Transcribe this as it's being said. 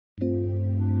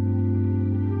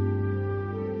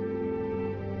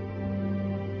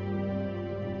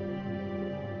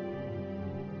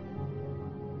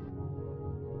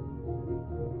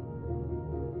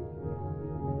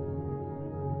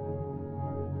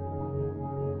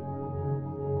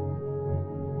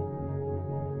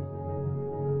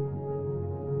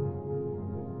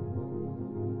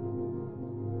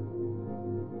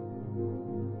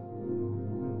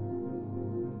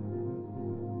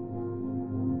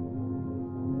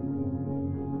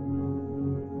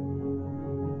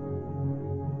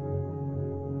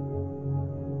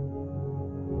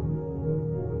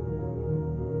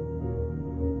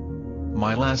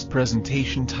my last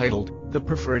presentation titled, The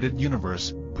Perforated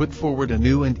Universe, put forward a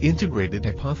new and integrated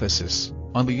hypothesis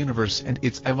on the universe and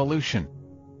its evolution.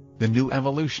 The new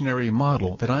evolutionary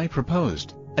model that I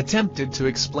proposed attempted to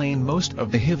explain most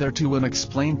of the hitherto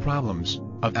unexplained problems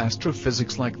of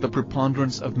astrophysics, like the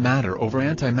preponderance of matter over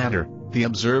antimatter, the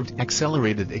observed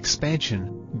accelerated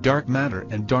expansion, dark matter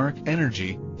and dark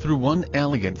energy, through one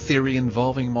elegant theory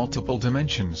involving multiple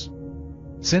dimensions.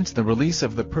 Since the release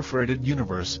of the Perforated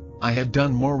Universe, I have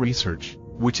done more research,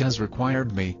 which has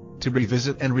required me to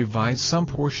revisit and revise some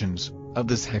portions of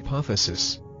this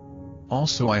hypothesis.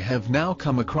 Also, I have now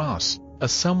come across a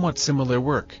somewhat similar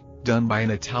work done by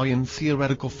an Italian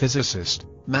theoretical physicist,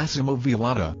 Massimo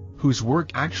Violata, whose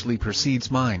work actually precedes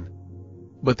mine.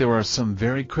 But there are some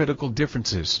very critical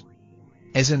differences.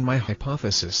 As in my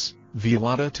hypothesis,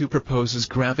 Violata too proposes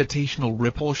gravitational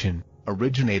repulsion,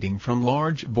 originating from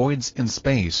large voids in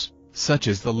space, such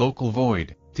as the local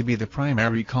void, to be the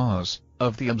primary cause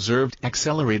of the observed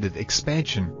accelerated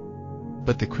expansion.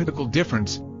 But the critical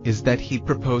difference is that he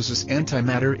proposes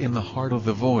antimatter in the heart of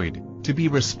the void to be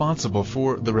responsible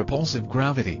for the repulsive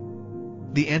gravity.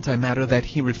 The antimatter that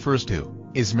he refers to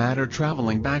is matter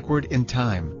traveling backward in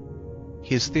time.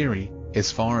 His theory,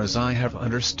 as far as I have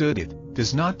understood it,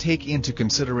 does not take into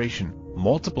consideration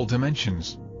multiple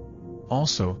dimensions.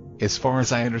 Also, as far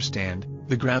as I understand,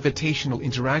 the gravitational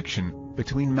interaction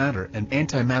between matter and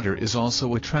antimatter is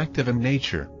also attractive in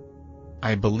nature.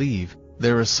 I believe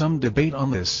there is some debate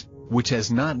on this, which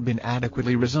has not been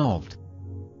adequately resolved.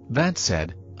 That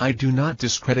said, I do not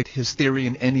discredit his theory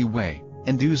in any way,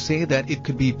 and do say that it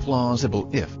could be plausible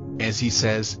if, as he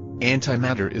says,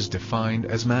 antimatter is defined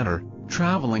as matter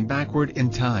traveling backward in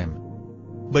time.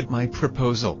 But my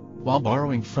proposal, while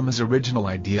borrowing from his original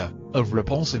idea of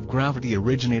repulsive gravity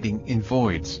originating in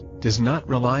voids, does not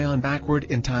rely on backward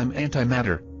in time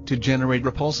antimatter to generate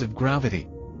repulsive gravity.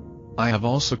 I have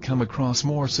also come across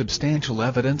more substantial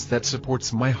evidence that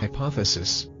supports my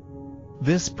hypothesis.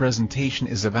 This presentation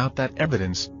is about that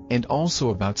evidence, and also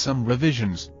about some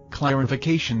revisions,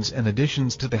 clarifications and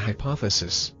additions to the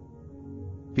hypothesis.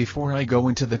 Before I go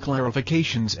into the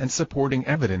clarifications and supporting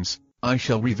evidence, I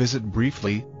shall revisit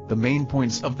briefly the main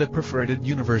points of the Perforated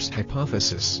Universe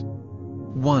hypothesis.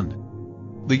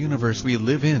 1. The universe we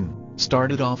live in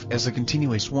started off as a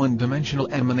continuous one-dimensional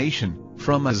emanation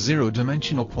from a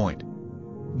zero-dimensional point.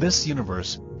 This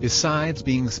universe, besides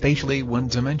being spatially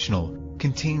one-dimensional,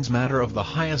 contains matter of the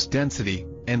highest density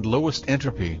and lowest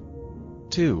entropy.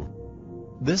 2.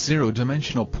 This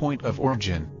zero-dimensional point of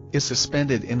origin is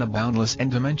suspended in a boundless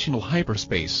n-dimensional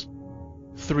hyperspace.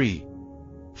 3.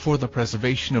 For the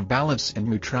preservation of balance and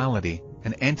neutrality,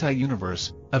 an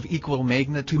anti-universe of equal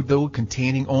magnitude, though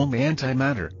containing only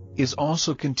antimatter, is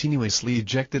also continuously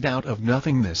ejected out of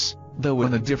nothingness, though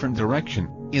in a different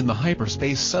direction, in the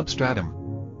hyperspace substratum.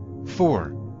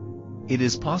 4. It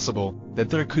is possible that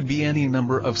there could be any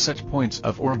number of such points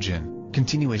of origin,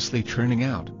 continuously churning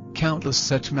out countless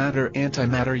such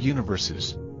matter-antimatter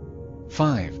universes.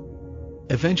 5.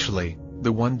 Eventually,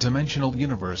 the one-dimensional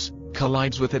universe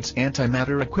collides with its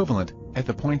antimatter equivalent at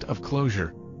the point of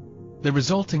closure. The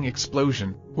resulting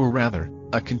explosion, or rather,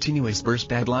 a continuous burst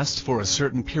that lasts for a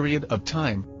certain period of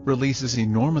time, releases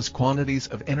enormous quantities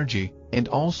of energy, and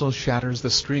also shatters the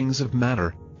strings of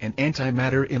matter and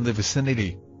antimatter in the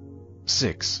vicinity.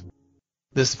 6.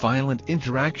 This violent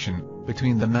interaction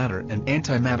between the matter and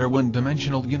antimatter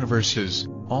one-dimensional universes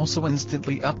also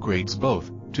instantly upgrades both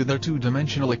to their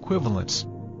two-dimensional equivalents.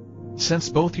 Since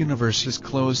both universes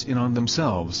close in on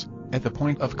themselves at the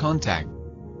point of contact,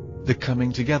 the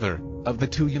coming together of the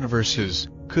two universes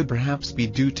could perhaps be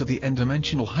due to the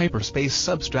n-dimensional hyperspace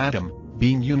substratum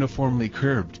being uniformly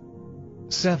curved.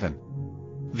 7.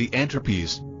 The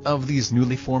entropies of these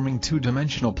newly forming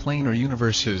two-dimensional planar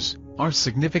universes are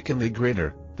significantly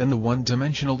greater than the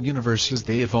one-dimensional universes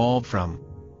they evolved from.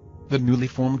 The newly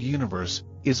formed universe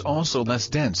is also less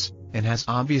dense, and has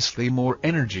obviously more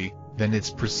energy than its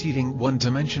preceding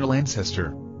one-dimensional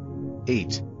ancestor.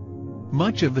 8.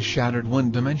 Much of the shattered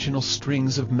one-dimensional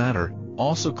strings of matter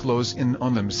also close in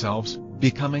on themselves,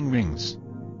 becoming rings.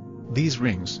 These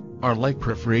rings are like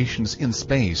perforations in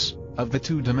space of the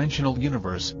two-dimensional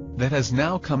universe that has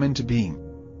now come into being.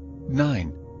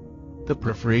 9. The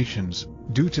perforations,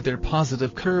 due to their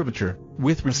positive curvature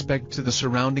with respect to the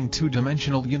surrounding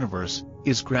two-dimensional universe,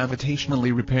 is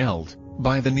gravitationally repelled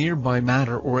by the nearby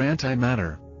matter or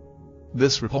antimatter.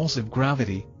 This repulsive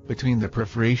gravity between the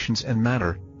perforations and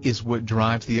matter is what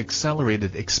drives the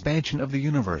accelerated expansion of the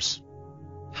universe.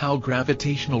 How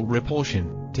gravitational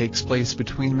repulsion takes place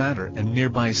between matter and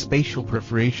nearby spatial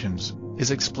perforations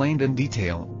is explained in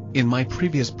detail in my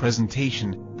previous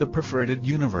presentation, the perforated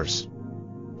universe.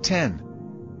 10.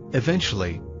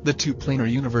 Eventually, the two planar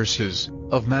universes,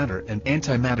 of matter and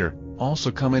antimatter,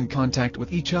 also come in contact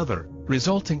with each other,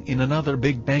 resulting in another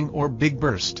Big Bang or Big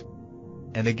Burst.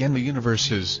 And again the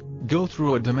universes go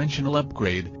through a dimensional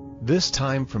upgrade, this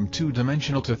time from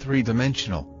two-dimensional to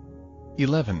three-dimensional.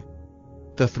 11.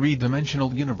 The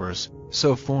three-dimensional universe,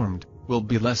 so formed, will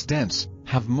be less dense,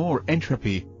 have more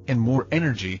entropy, and more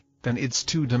energy, than its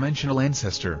two-dimensional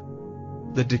ancestor.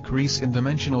 The decrease in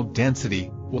dimensional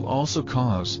density will also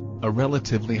cause a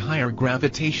relatively higher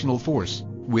gravitational force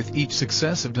with each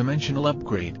successive dimensional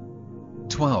upgrade.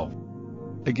 12.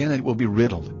 Again it will be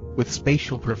riddled with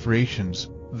spatial perforations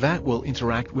that will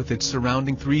interact with its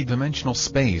surrounding three-dimensional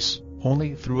space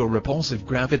only through a repulsive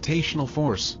gravitational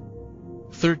force.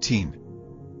 13.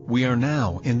 We are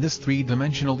now in this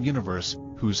three-dimensional universe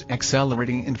whose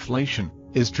accelerating inflation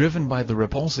is driven by the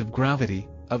repulsive gravity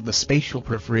of the spatial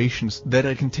perforations that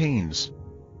it contains.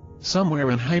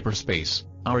 Somewhere in hyperspace,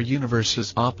 our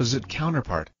universe's opposite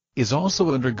counterpart is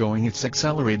also undergoing its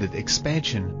accelerated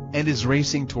expansion and is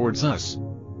racing towards us.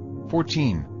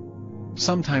 14.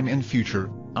 Sometime in future,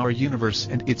 our universe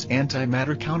and its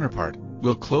antimatter counterpart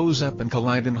will close up and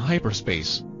collide in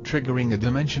hyperspace, triggering a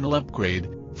dimensional upgrade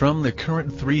from the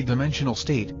current three-dimensional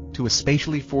state to a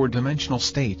spatially four-dimensional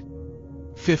state.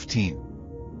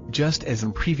 15. Just as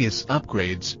in previous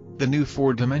upgrades, the new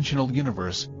four-dimensional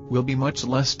universe will be much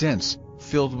less dense,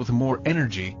 filled with more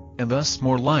energy, and thus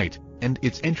more light, and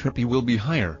its entropy will be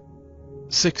higher.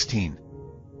 16.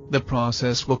 The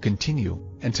process will continue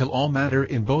until all matter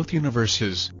in both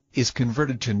universes is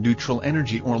converted to neutral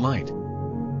energy or light.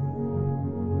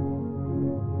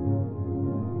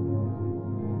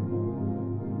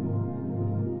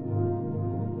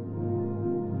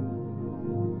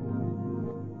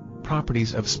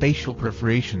 Properties of spatial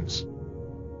perforations.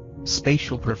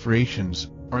 Spatial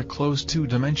perforations are closed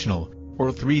two-dimensional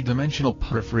or three-dimensional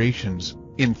perforations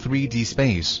in 3D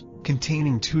space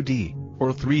containing 2D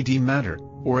or 3D matter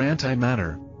or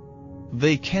antimatter.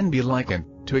 They can be likened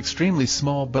to extremely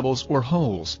small bubbles or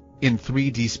holes in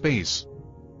 3D space.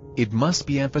 It must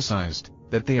be emphasized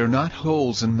that they are not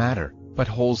holes in matter, but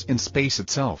holes in space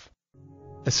itself.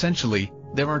 Essentially,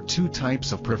 there are two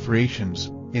types of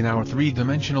perforations in our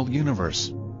three-dimensional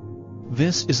universe.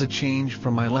 This is a change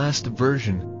from my last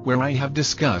version, where I have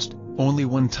discussed only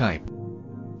one type.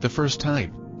 The first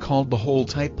type, called the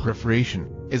hole-type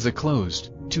perforation, is a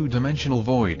closed, two-dimensional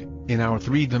void in our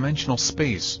three-dimensional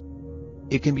space.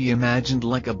 It can be imagined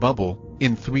like a bubble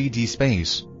in 3D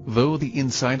space, though the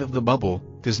inside of the bubble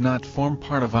does not form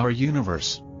part of our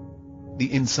universe.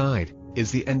 The inside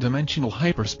is the n-dimensional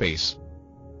hyperspace.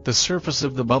 The surface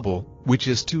of the bubble, which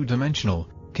is two-dimensional,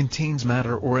 contains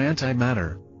matter or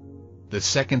antimatter. The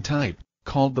second type,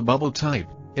 called the bubble type,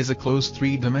 is a closed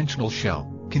three-dimensional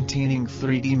shell, containing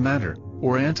 3D matter,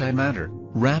 or antimatter,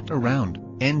 wrapped around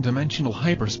n-dimensional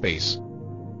hyperspace.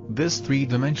 This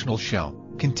three-dimensional shell,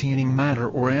 containing matter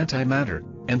or antimatter,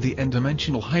 and the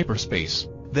n-dimensional hyperspace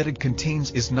that it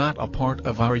contains is not a part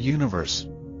of our universe.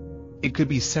 It could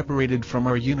be separated from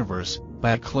our universe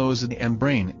by a closed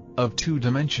membrane of 2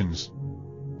 dimensions.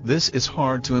 This is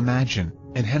hard to imagine,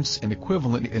 and hence an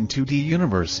equivalent in 2D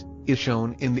universe is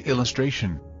shown in the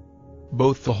illustration.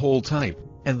 Both the hole type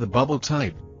and the bubble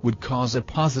type would cause a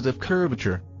positive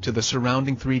curvature to the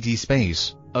surrounding 3D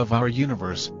space of our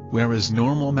universe, whereas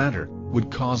normal matter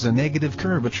would cause a negative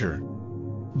curvature.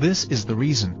 This is the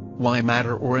reason why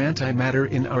matter or antimatter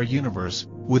in our universe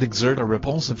would exert a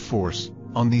repulsive force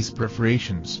on these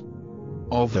perforations.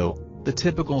 Although the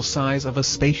typical size of a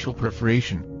spatial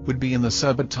perforation would be in the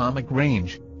subatomic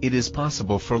range, it is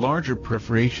possible for larger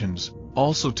perforations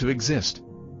also to exist.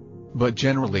 But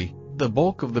generally, the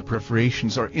bulk of the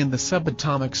perforations are in the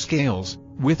subatomic scales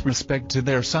with respect to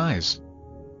their size.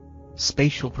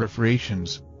 Spatial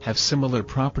perforations have similar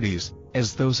properties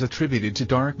as those attributed to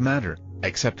dark matter,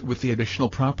 except with the additional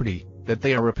property that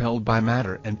they are repelled by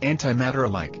matter and antimatter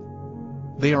alike.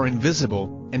 They are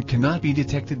invisible and cannot be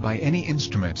detected by any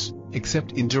instruments,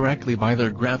 except indirectly by their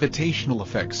gravitational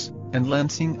effects and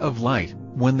lensing of light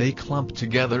when they clump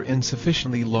together in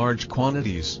sufficiently large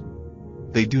quantities.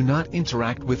 They do not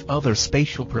interact with other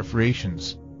spatial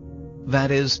perforations.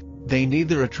 That is, they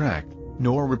neither attract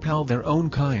nor repel their own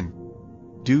kind.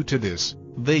 Due to this,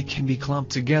 they can be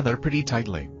clumped together pretty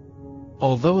tightly.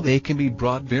 Although they can be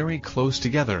brought very close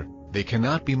together, they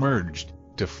cannot be merged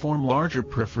to form larger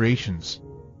perforations.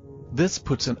 This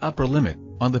puts an upper limit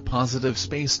on the positive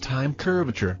space-time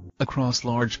curvature across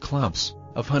large clumps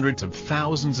of hundreds of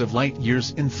thousands of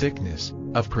light-years in thickness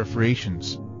of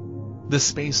perforations. The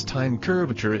space-time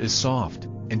curvature is soft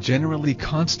and generally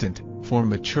constant, form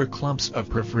mature clumps of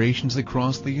perforations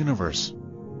across the universe.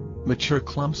 Mature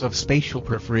clumps of spatial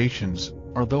perforations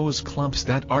are those clumps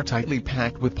that are tightly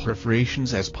packed with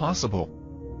perforations as possible.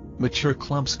 Mature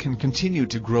clumps can continue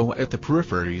to grow at the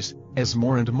peripheries, as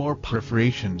more and more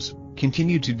perforations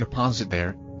continue to deposit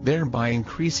there, thereby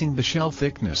increasing the shell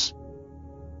thickness.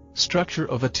 Structure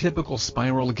of a typical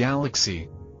spiral galaxy.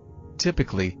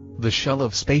 Typically, the shell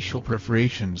of spatial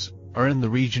perforations are in the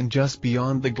region just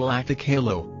beyond the galactic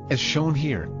halo, as shown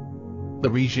here. The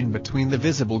region between the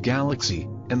visible galaxy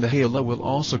and the halo will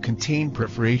also contain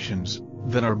perforations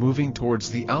that are moving towards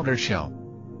the outer shell.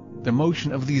 The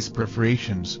motion of these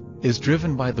perforations is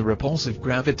driven by the repulsive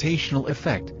gravitational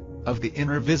effect of the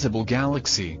inner visible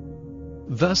galaxy.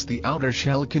 Thus the outer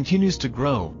shell continues to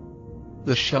grow.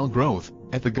 The shell growth,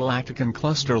 at the galactic and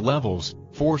cluster levels,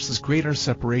 forces greater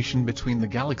separation between the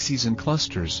galaxies and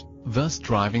clusters, thus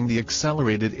driving the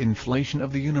accelerated inflation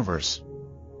of the universe.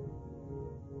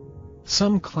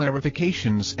 Some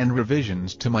clarifications and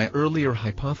revisions to my earlier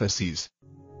hypotheses.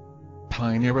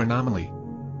 Pioneer anomaly.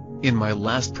 In my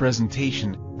last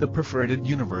presentation, The Perforated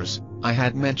Universe, I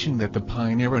had mentioned that the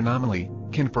Pioneer anomaly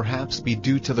can perhaps be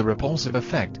due to the repulsive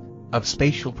effect of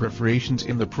spatial perforations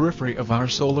in the periphery of our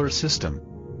solar system.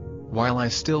 While I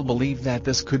still believe that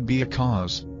this could be a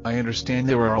cause, I understand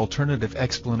there are alternative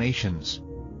explanations.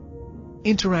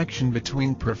 Interaction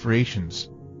between perforations.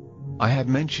 I had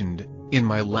mentioned, in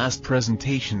my last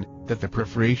presentation, that the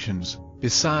perforations,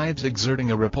 besides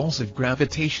exerting a repulsive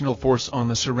gravitational force on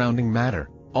the surrounding matter,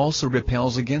 also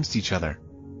repels against each other.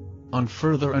 On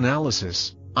further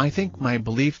analysis, I think my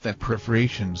belief that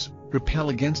perforations repel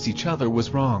against each other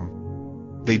was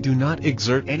wrong. They do not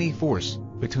exert any force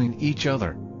between each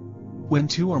other. When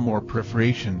two or more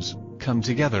perforations come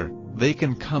together, they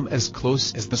can come as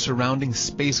close as the surrounding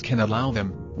space can allow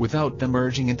them, without them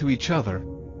merging into each other.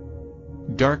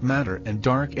 Dark matter and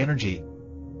dark energy.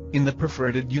 In the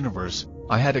Perforated Universe,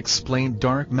 I had explained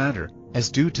dark matter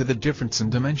as due to the difference in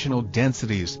dimensional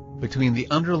densities between the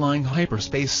underlying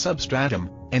hyperspace substratum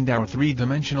and our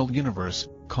three-dimensional universe,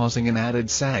 causing an added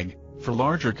sag for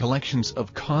larger collections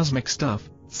of cosmic stuff,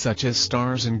 such as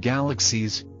stars and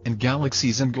galaxies and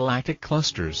galactic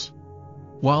clusters.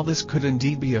 While this could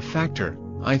indeed be a factor,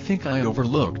 I think I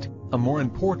overlooked a more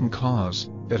important cause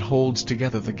that holds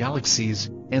together the galaxies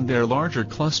and their larger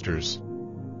clusters.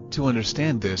 To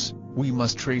understand this, we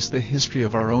must trace the history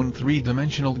of our own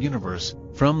three-dimensional universe,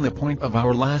 from the point of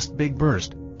our last big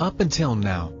burst, up until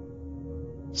now.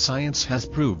 Science has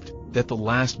proved that the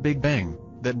last Big Bang,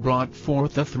 that brought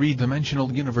forth the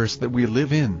three-dimensional universe that we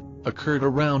live in, occurred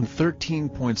around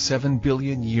 13.7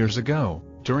 billion years ago.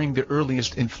 During the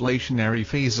earliest inflationary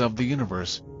phase of the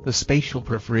universe, the spatial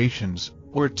perforations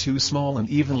were too small and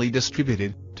evenly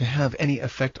distributed to have any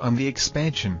effect on the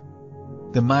expansion.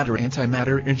 The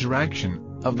matter-antimatter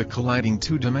interaction of the colliding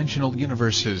two-dimensional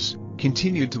universes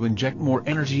continued to inject more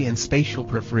energy and spatial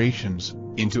perforations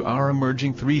into our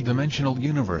emerging three-dimensional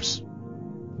universe.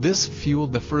 This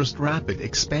fueled the first rapid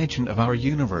expansion of our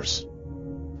universe.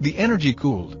 The energy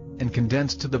cooled and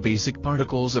condensed to the basic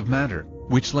particles of matter,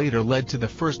 which later led to the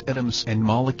first atoms and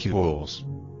molecules.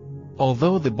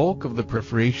 Although the bulk of the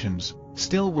perforations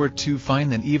still were too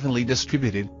fine and evenly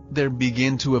distributed, there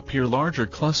began to appear larger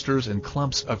clusters and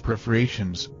clumps of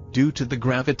perforations, due to the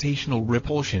gravitational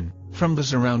repulsion from the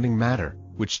surrounding matter,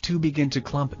 which too began to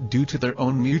clump due to their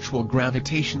own mutual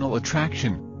gravitational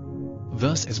attraction.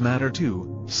 Thus as matter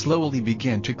too slowly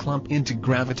began to clump into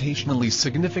gravitationally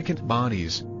significant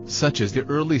bodies, such as the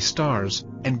early stars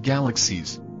and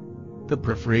galaxies. The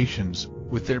perforations,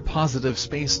 with their positive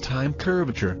space-time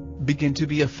curvature, begin to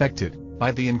be affected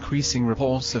by the increasing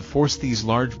repulsive force these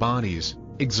large bodies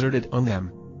exerted on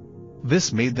them.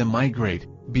 This made them migrate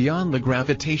beyond the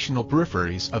gravitational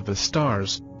peripheries of the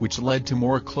stars, which led to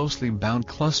more closely bound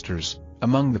clusters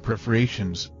among the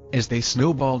perforations as they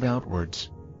snowballed outwards.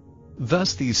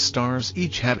 Thus these stars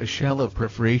each had a shell of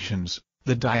perforations,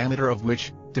 the diameter of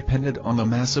which depended on the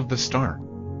mass of the star.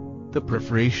 The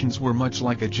perforations were much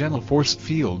like a gentle force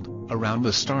field around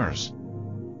the stars.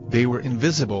 They were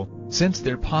invisible, since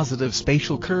their positive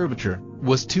spatial curvature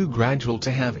was too gradual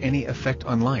to have any effect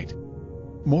on light.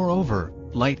 Moreover,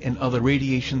 light and other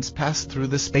radiations passed through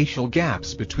the spatial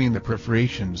gaps between the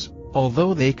perforations,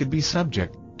 although they could be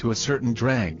subject to a certain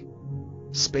drag.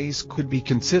 Space could be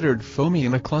considered foamy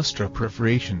in a cluster of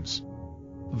perforations.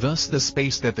 Thus the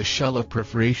space that the shell of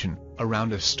perforation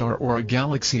around a star or a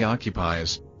galaxy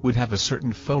occupies would have a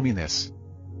certain foaminess.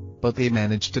 But they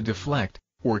managed to deflect,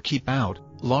 or keep out,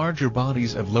 larger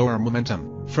bodies of lower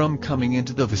momentum from coming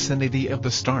into the vicinity of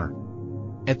the star.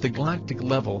 At the galactic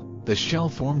level, the shell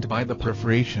formed by the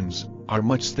perforations are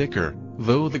much thicker,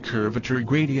 though the curvature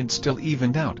gradient still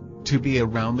evened out to be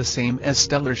around the same as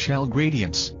stellar shell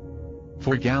gradients.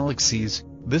 For galaxies,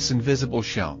 this invisible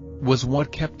shell was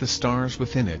what kept the stars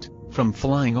within it from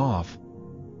flying off.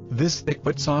 This thick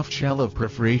but soft shell of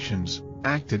perforations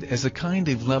acted as a kind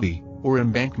of levee or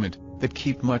embankment that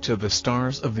kept much of the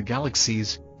stars of the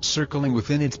galaxies circling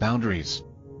within its boundaries.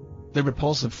 The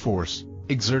repulsive force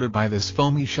exerted by this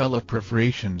foamy shell of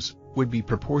perforations would be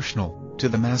proportional to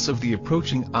the mass of the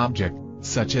approaching object,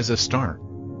 such as a star.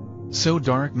 So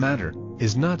dark matter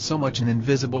is not so much an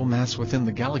invisible mass within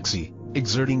the galaxy,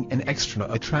 exerting an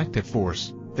extra attractive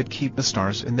force that keep the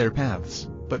stars in their paths,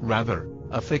 but rather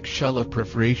a thick shell of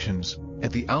perforations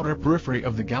at the outer periphery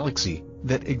of the galaxy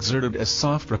that exerted a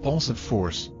soft repulsive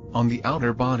force on the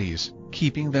outer bodies,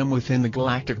 keeping them within the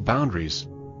galactic boundaries.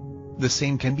 The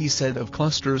same can be said of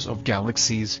clusters of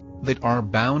galaxies that are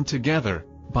bound together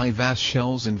by vast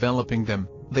shells enveloping them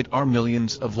that are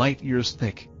millions of light years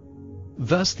thick.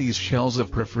 Thus these shells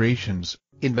of perforations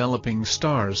enveloping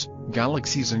stars,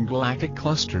 galaxies and galactic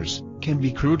clusters can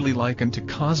be crudely likened to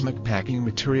cosmic packing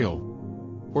material,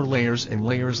 or layers and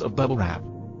layers of bubble wrap.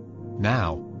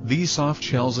 Now, these soft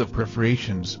shells of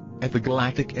perforations at the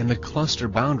galactic and the cluster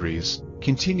boundaries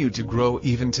continue to grow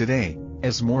even today,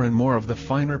 as more and more of the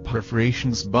finer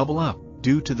perforations bubble up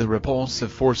due to the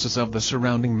repulsive forces of the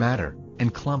surrounding matter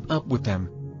and clump up with them.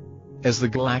 As the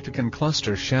galactic and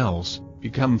cluster shells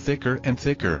become thicker and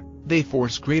thicker, they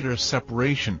force greater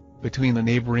separation between the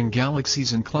neighboring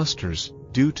galaxies and clusters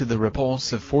due to the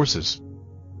repulsive forces.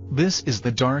 This is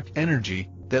the dark energy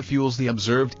that fuels the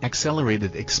observed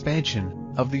accelerated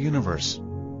expansion of the universe.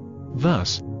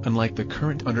 Thus, unlike the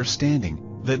current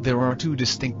understanding that there are two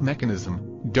distinct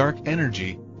mechanisms, dark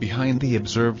energy behind the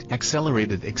observed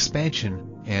accelerated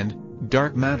expansion, and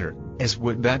dark matter as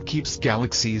what that keeps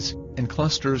galaxies and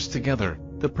clusters together,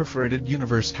 the perforated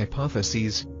universe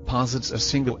hypothesis posits a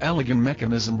single elegant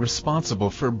mechanism responsible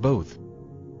for both.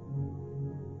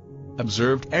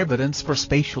 Observed evidence for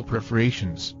spatial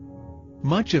perforations.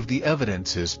 Much of the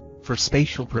evidences for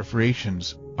spatial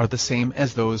perforations are the same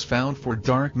as those found for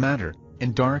dark matter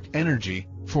and dark energy,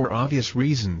 for obvious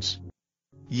reasons.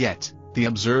 Yet, the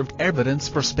observed evidence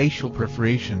for spatial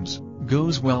perforations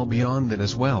goes well beyond that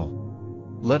as well.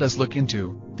 Let us look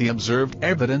into the observed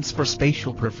evidence for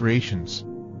spatial perforations.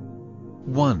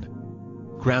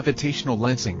 1. Gravitational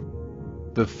lensing.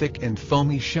 The thick and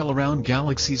foamy shell around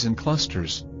galaxies and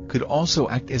clusters could also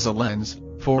act as a lens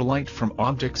for light from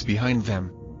objects behind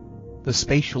them. The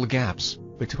spatial gaps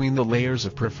between the layers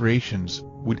of perforations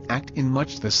would act in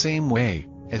much the same way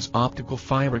as optical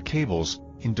fiber cables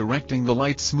in directing the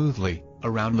light smoothly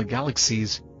around the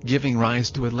galaxies, giving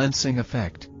rise to a lensing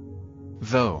effect.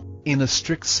 Though, in a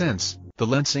strict sense, the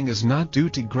lensing is not due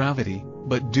to gravity,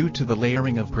 but due to the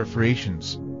layering of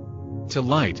perforations. To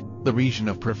light, the region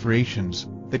of perforations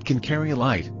that can carry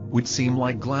light would seem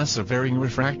like glass of varying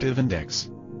refractive index.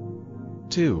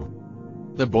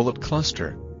 2. The bullet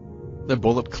cluster. The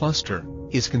bullet cluster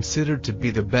is considered to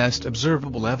be the best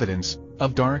observable evidence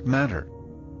of dark matter.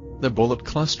 The bullet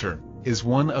cluster is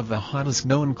one of the hottest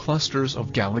known clusters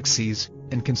of galaxies,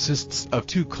 and consists of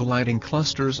two colliding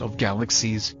clusters of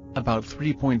galaxies, about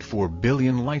 3.4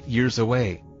 billion light-years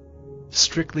away.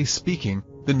 Strictly speaking,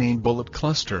 the name bullet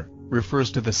cluster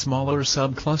refers to the smaller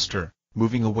subcluster,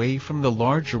 moving away from the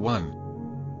larger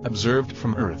one. Observed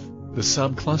from Earth, the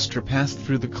subcluster passed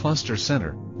through the cluster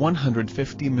center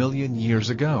 150 million years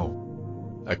ago.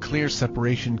 A clear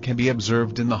separation can be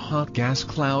observed in the hot gas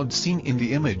cloud seen in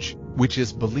the image, which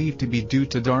is believed to be due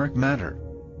to dark matter.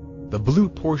 The blue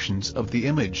portions of the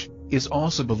image is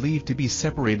also believed to be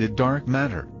separated dark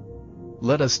matter.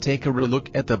 Let us take a relook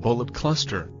at the bullet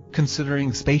cluster,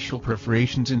 considering spatial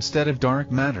perforations instead of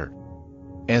dark matter.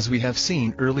 As we have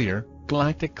seen earlier,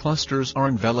 galactic clusters are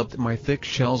enveloped by thick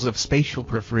shells of spatial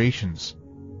perforations.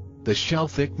 The shell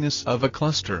thickness of a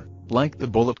cluster, like the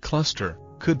bullet cluster,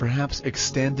 could perhaps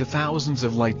extend to thousands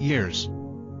of light years.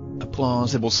 A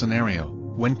plausible scenario,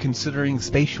 when considering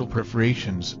spatial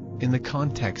perforations in the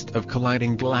context of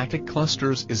colliding galactic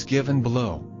clusters, is given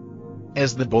below.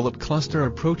 As the bullet cluster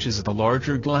approaches the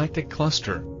larger galactic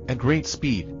cluster at great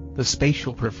speed, the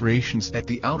spatial perforations at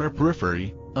the outer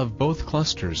periphery of both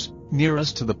clusters,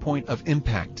 nearest to the point of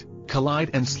impact, collide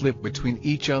and slip between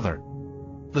each other.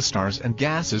 The stars and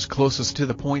gases closest to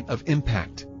the point of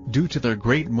impact, due to their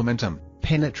great momentum,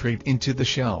 penetrate into the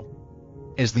shell.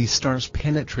 As these stars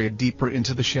penetrate deeper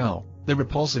into the shell, the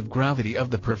repulsive gravity of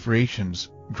the perforations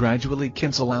gradually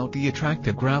cancel out the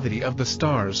attractive gravity of the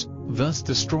stars, thus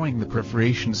destroying the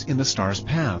perforations in the star's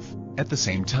path, at the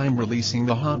same time releasing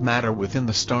the hot matter within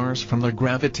the stars from their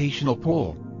gravitational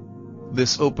pull.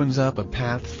 This opens up a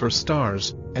path for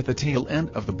stars, at the tail end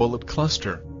of the bullet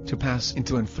cluster, to pass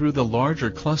into and through the larger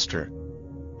cluster.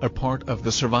 A part of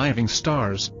the surviving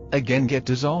stars, again get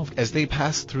dissolved as they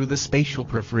pass through the spatial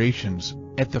perforations,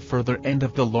 at the further end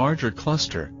of the larger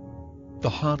cluster. The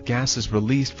hot gases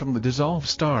released from the dissolved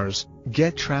stars,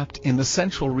 get trapped in the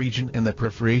central region in the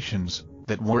perforations,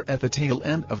 that were at the tail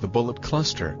end of the bullet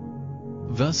cluster.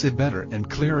 Thus a better and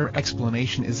clearer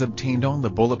explanation is obtained on the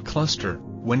bullet cluster,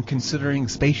 when considering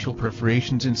spatial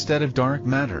perforations instead of dark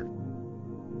matter.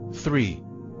 3.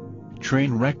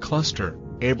 Train wreck cluster,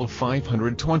 Able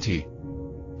 520.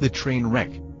 The train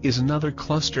wreck is another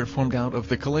cluster formed out of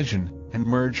the collision and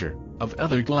merger of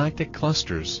other galactic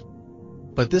clusters.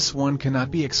 But this one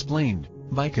cannot be explained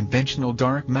by conventional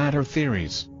dark matter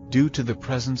theories, due to the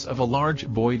presence of a large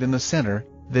void in the center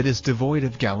that is devoid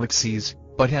of galaxies,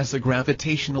 but has a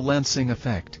gravitational lensing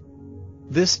effect.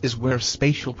 This is where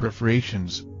spatial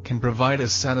perforations can provide a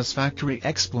satisfactory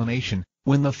explanation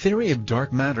when the theory of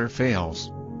dark matter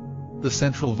fails. The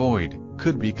central void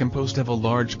could be composed of a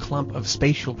large clump of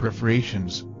spatial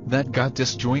perforations that got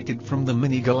disjointed from the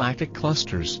mini-galactic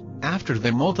clusters after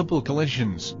their multiple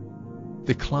collisions.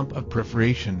 The clump of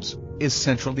perforations is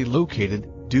centrally located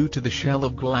due to the shell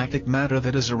of galactic matter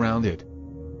that is around it.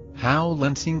 How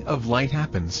lensing of light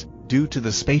happens due to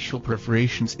the spatial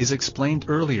perforations is explained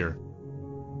earlier.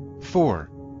 4.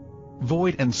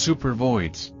 Void and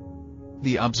supervoids.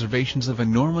 The observations of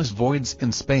enormous voids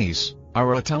in space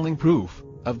are a telling proof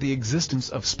of the existence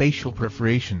of spatial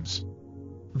perforations.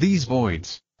 These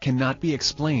voids cannot be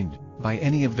explained by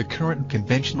any of the current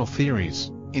conventional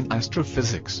theories in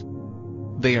astrophysics.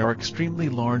 They are extremely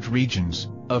large regions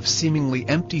of seemingly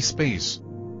empty space.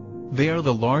 They are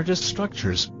the largest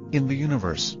structures in the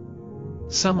universe.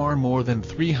 Some are more than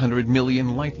 300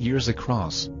 million light-years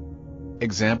across.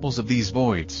 Examples of these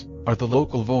voids are the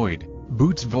local void,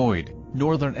 Boots void,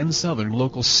 northern and southern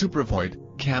local supervoid,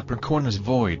 Capricornus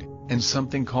void, and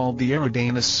something called the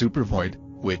Eridanus supervoid,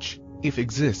 which, if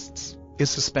exists, is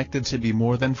suspected to be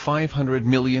more than 500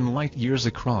 million light-years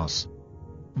across.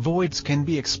 Voids can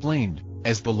be explained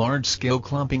as the large-scale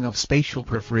clumping of spatial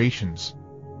perforations.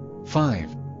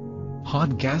 5.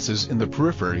 Hot gases in the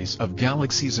peripheries of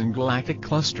galaxies and galactic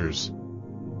clusters.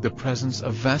 The presence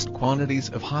of vast quantities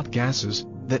of hot gases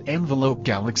that envelope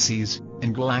galaxies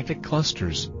and galactic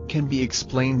clusters can be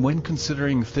explained when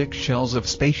considering thick shells of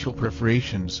spatial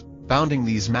perforations bounding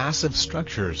these massive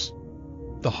structures.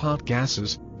 The hot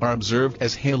gases are observed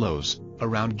as halos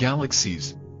around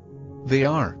galaxies. They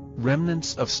are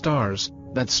remnants of stars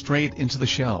that strayed into the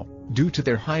shell due to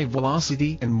their high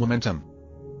velocity and momentum.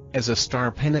 As a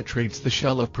star penetrates the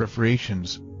shell of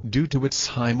perforations, due to its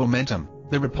high momentum,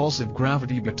 the repulsive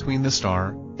gravity between the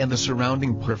star and the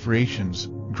surrounding perforations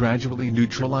gradually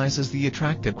neutralizes the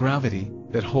attractive gravity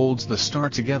that holds the star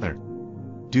together.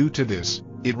 Due to this,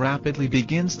 it rapidly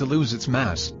begins to lose its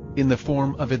mass, in the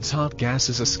form of its hot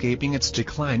gases escaping its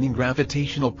declining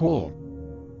gravitational pull.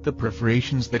 The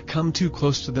perforations that come too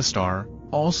close to the star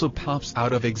also pops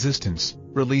out of existence,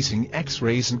 releasing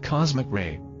X-rays and cosmic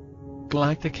ray.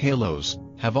 Galactic halos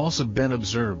have also been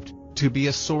observed to be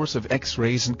a source of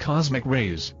X-rays and cosmic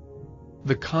rays.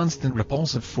 The constant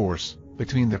repulsive force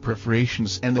between the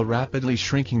perforations and the rapidly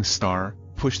shrinking star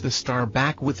push the star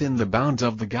back within the bounds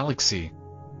of the galaxy.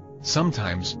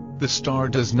 Sometimes, the star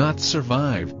does not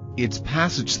survive its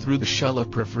passage through the shell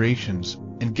of perforations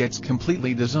and gets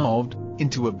completely dissolved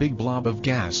into a big blob of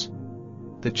gas.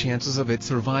 The chances of it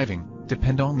surviving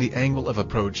depend on the angle of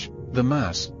approach, the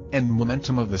mass, and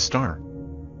momentum of the star.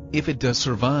 If it does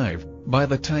survive, by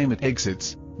the time it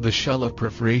exits the shell of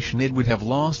perforation it would have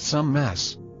lost some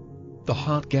mass. The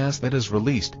hot gas that is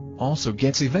released also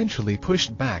gets eventually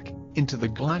pushed back into the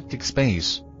galactic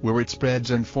space, where it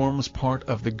spreads and forms part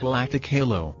of the galactic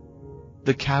halo.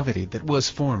 The cavity that was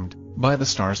formed by the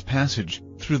star's passage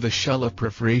through the shell of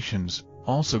perforations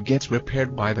also gets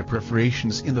repaired by the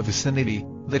perforations in the vicinity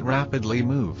that rapidly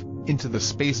move into the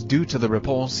space due to the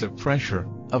repulsive pressure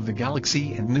of the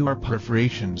galaxy and newer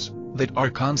perforations that are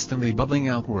constantly bubbling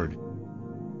outward.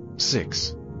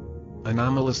 6.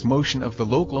 Anomalous motion of the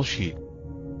local sheet.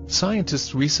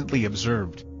 Scientists recently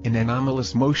observed an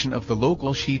anomalous motion of the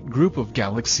local sheet group of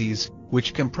galaxies,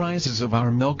 which comprises of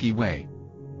our Milky Way.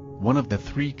 One of the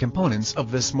three components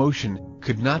of this motion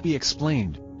could not be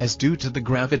explained as due to the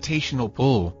gravitational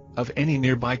pull of any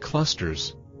nearby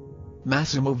clusters.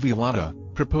 Massimo Villata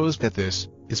proposed that this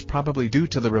is probably due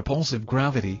to the repulsive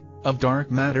gravity of dark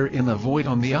matter in the void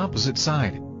on the opposite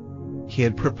side. He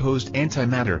had proposed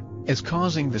antimatter as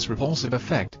causing this repulsive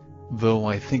effect, though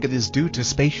I think it is due to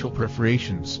spatial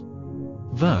perforations.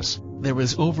 Thus, there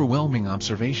is overwhelming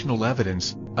observational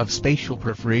evidence of spatial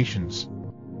perforations.